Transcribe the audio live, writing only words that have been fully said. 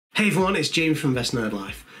Hey everyone, it's Jamie from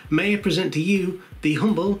BestNerdLife. May I present to you the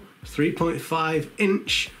humble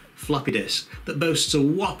 3.5-inch floppy disk that boasts a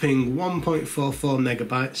whopping 1.44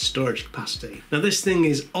 megabyte storage capacity. Now this thing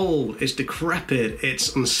is old, it's decrepit,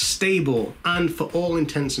 it's unstable, and for all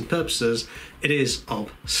intents and purposes, it is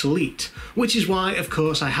obsolete. Which is why, of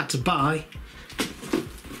course, I had to buy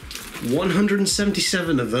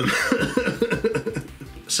 177 of them.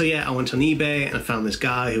 So yeah, I went on eBay and I found this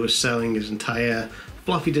guy who was selling his entire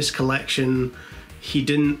floppy disk collection. He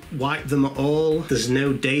didn't wipe them at all. There's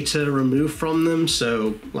no data removed from them,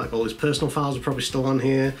 so like all his personal files are probably still on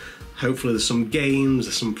here. Hopefully there's some games,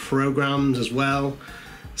 there's some programs as well.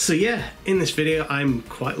 So yeah, in this video I'm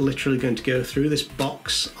quite literally going to go through this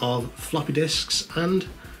box of floppy disks and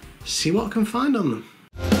see what I can find on them.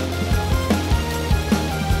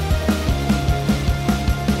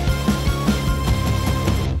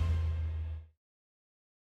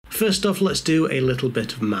 First off, let's do a little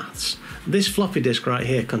bit of maths. This floppy disk right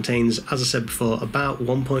here contains, as I said before, about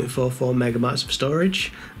 1.44 megabytes of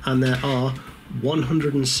storage, and there are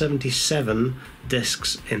 177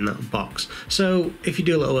 disks in that box. So if you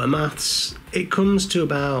do a little bit of maths, it comes to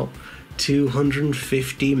about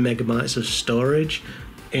 250 megabytes of storage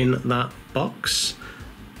in that box.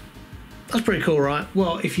 That's pretty cool, right?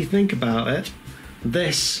 Well, if you think about it,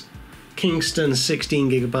 this Kingston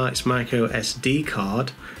 16 gigabytes micro SD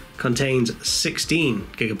card contains 16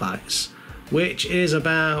 gigabytes, which is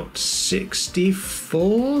about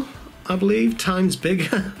 64, I believe, times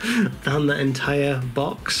bigger than the entire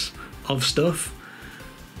box of stuff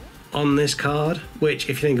on this card, which,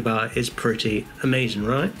 if you think about it, is pretty amazing,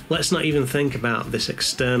 right? Let's not even think about this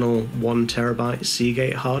external 1 terabyte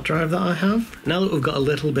Seagate hard drive that I have. Now that we've got a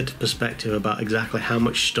little bit of perspective about exactly how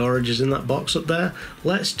much storage is in that box up there,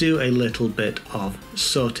 let's do a little bit of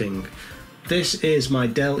sorting. This is my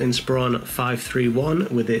Dell Inspiron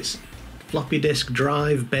 531 with its floppy disk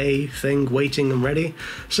drive bay thing waiting and ready.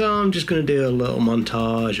 So I'm just going to do a little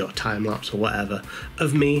montage or time lapse or whatever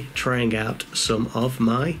of me trying out some of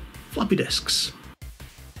my floppy disks.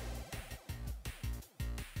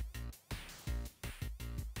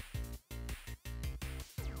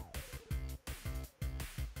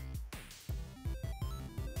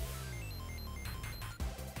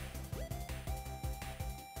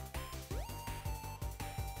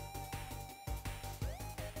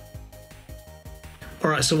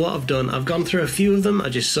 Alright, so what I've done, I've gone through a few of them I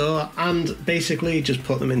just saw and basically just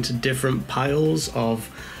put them into different piles of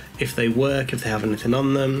if they work, if they have anything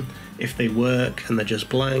on them, if they work and they're just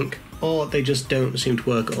blank, or they just don't seem to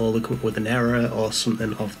work at all, they come up with an error or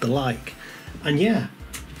something of the like. And yeah,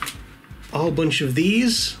 a whole bunch of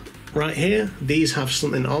these right here, these have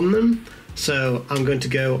something on them, so I'm going to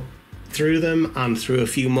go through them and through a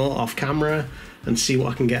few more off camera and see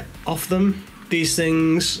what I can get off them. These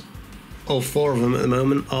things, all 4 of them at the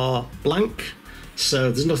moment, are blank,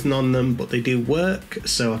 so there's nothing on them, but they do work,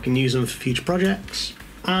 so I can use them for future projects.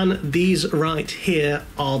 And these right here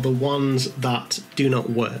are the ones that do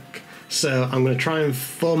not work, so I'm going to try and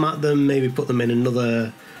format them, maybe put them in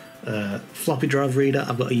another floppy drive reader.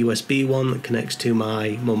 I've got a USB one that connects to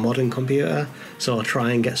my more modern computer, so I'll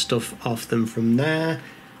try and get stuff off them from there,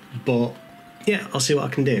 but yeah, I'll see what I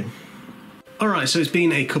can do. Alright, so it's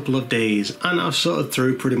been a couple of days and I've sorted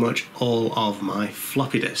through pretty much all of my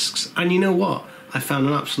floppy disks. And you know what? I found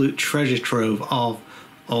an absolute treasure trove of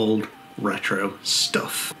old retro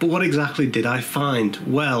stuff. But what exactly did I find?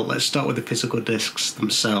 Well, let's start with the physical disks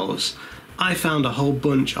themselves. I found a whole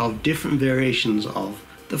bunch of different variations of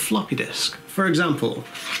the floppy disk. For example,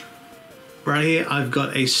 right here I've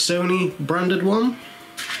got a Sony branded one,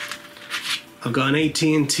 I've got an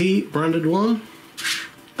AT&T branded one,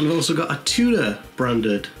 and I've also got a Tudor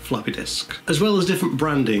branded floppy disk. As well as different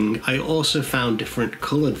branding, I also found different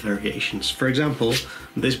coloured variations. For example,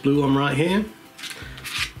 this blue one right here,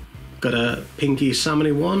 got a pinky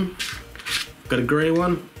salmony one, got a grey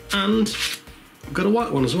one, and got a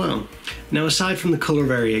white one as well. Now, aside from the colour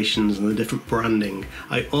variations and the different branding,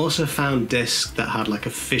 I also found discs that had like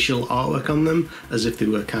official artwork on them, as if they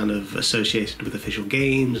were kind of associated with official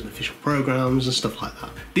games and official programs and stuff like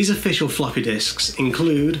that. These official floppy disks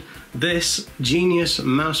include this Genius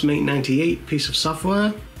MouseMate 98 piece of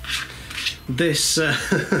software, this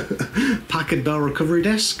Packard Bell recovery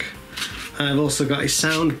disc, I've also got a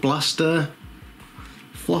Sound Blaster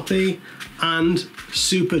floppy, and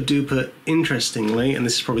super duper interestingly, and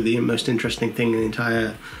this is probably the most interesting thing in the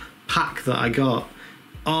entire pack that I got,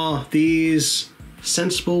 are these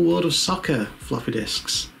Sensible World of Soccer floppy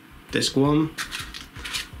disks. Disc 1,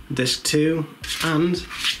 Disc 2, and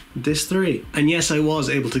Disc 3. And yes, I was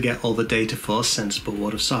able to get all the data for Sensible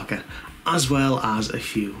World of Soccer. as well as a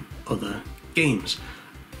few other games.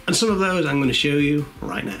 And some of those I'm going to show you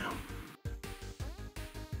right now.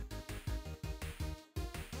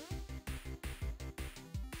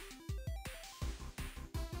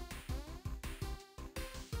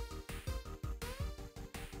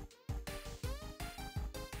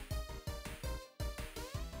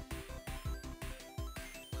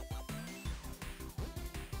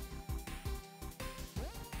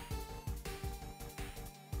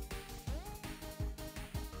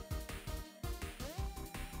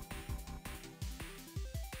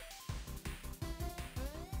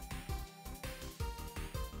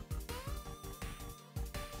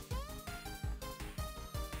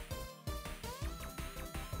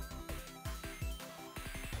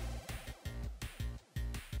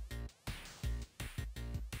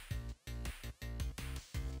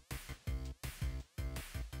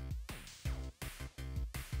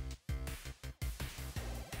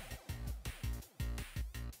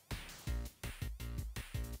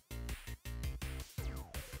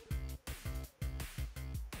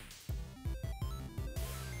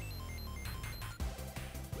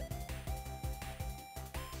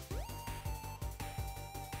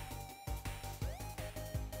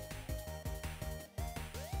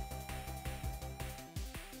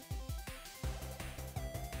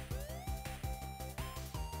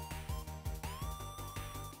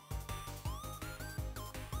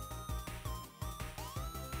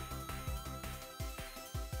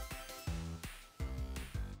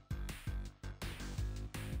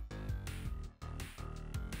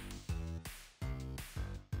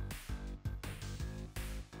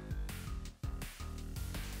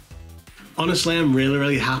 Honestly, I'm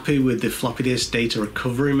really happy with the floppy disk data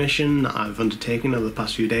recovery mission I've undertaken over the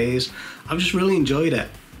past few days. I've just really enjoyed it,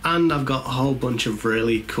 and I've got a whole bunch of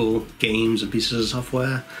really cool games and pieces of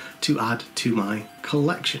software to add to my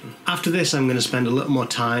collection. After this, I'm going to spend a little more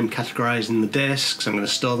time categorizing the disks. I'm going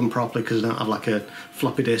to store them properly because I don't have like a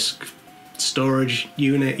floppy disk storage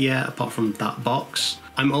unit yet, apart from that box.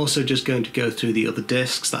 I'm also just going to go through the other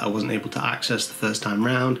disks that I wasn't able to access the first time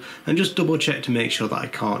round and just double check to make sure that I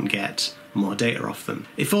can't get more data off them.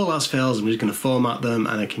 If all else fails, I'm just going to format them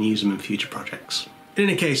and I can use them in future projects. In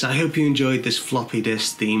any case, I hope you enjoyed this floppy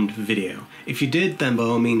disk themed video. If you did, then by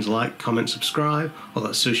all means like, comment, subscribe, all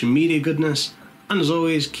that social media goodness, and as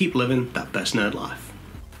always, keep living that best nerd life.